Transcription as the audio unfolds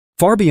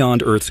Far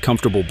beyond Earth's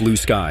comfortable blue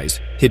skies,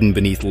 hidden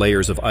beneath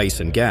layers of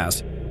ice and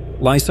gas,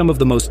 lie some of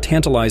the most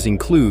tantalizing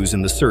clues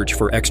in the search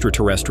for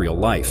extraterrestrial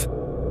life.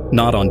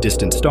 Not on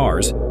distant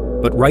stars,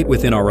 but right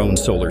within our own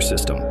solar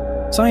system.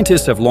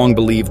 Scientists have long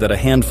believed that a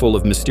handful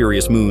of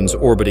mysterious moons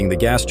orbiting the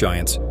gas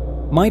giants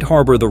might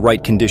harbor the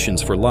right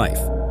conditions for life.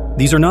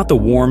 These are not the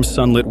warm,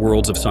 sunlit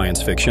worlds of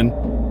science fiction,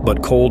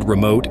 but cold,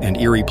 remote, and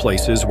eerie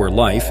places where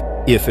life,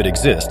 if it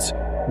exists,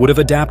 would have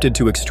adapted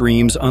to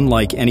extremes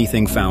unlike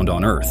anything found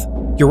on Earth.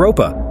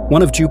 Europa,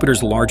 one of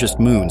Jupiter's largest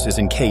moons, is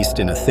encased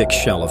in a thick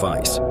shell of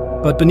ice.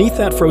 But beneath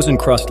that frozen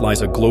crust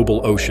lies a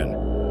global ocean,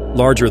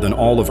 larger than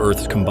all of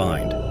Earth's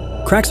combined.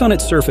 Cracks on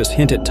its surface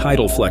hint at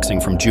tidal flexing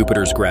from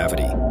Jupiter's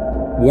gravity,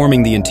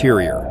 warming the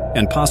interior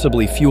and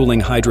possibly fueling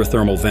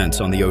hydrothermal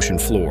vents on the ocean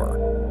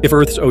floor. If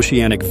Earth's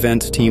oceanic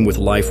vents teem with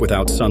life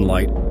without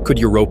sunlight, could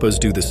Europa's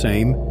do the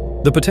same?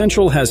 The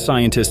potential has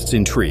scientists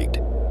intrigued,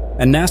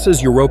 and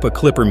NASA's Europa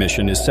Clipper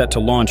mission is set to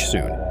launch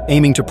soon,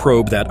 aiming to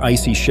probe that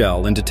icy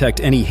shell and detect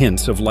any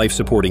hints of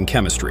life-supporting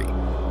chemistry.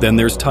 Then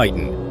there's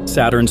Titan,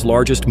 Saturn's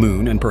largest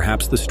moon and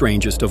perhaps the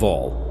strangest of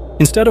all.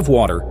 Instead of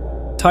water,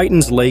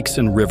 Titan's lakes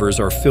and rivers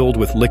are filled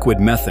with liquid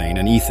methane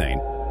and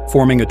ethane,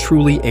 forming a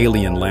truly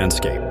alien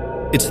landscape.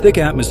 Its thick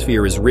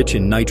atmosphere is rich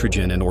in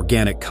nitrogen and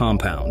organic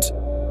compounds,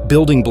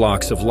 building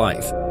blocks of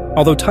life.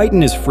 Although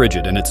Titan is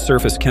frigid and its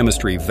surface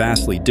chemistry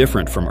vastly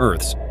different from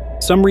Earth's,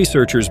 some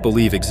researchers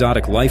believe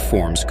exotic life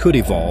forms could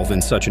evolve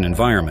in such an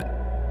environment,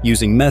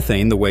 using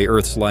methane the way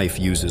Earth's life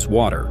uses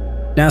water.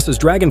 NASA's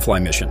Dragonfly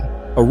mission,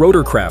 a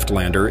rotorcraft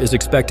lander, is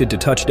expected to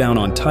touch down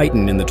on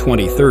Titan in the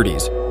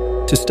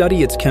 2030s to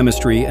study its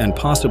chemistry and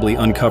possibly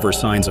uncover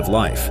signs of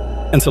life.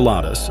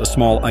 Enceladus, a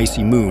small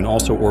icy moon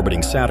also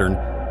orbiting Saturn,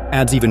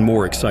 adds even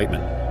more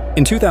excitement.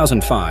 In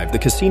 2005, the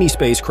Cassini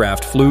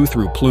spacecraft flew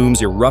through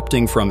plumes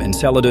erupting from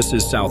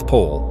Enceladus's south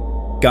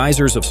pole,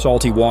 geysers of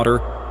salty water,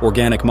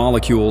 organic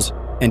molecules,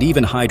 and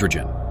even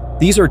hydrogen.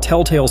 These are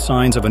telltale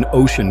signs of an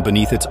ocean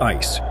beneath its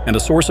ice and a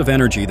source of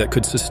energy that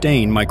could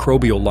sustain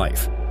microbial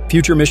life.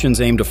 Future missions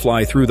aim to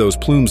fly through those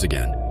plumes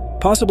again,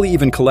 possibly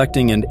even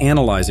collecting and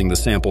analyzing the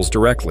samples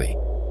directly.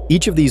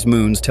 Each of these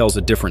moons tells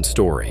a different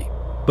story,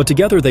 but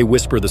together they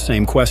whisper the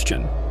same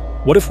question: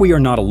 what if we are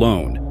not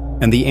alone,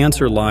 and the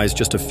answer lies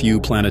just a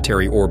few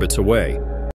planetary orbits away?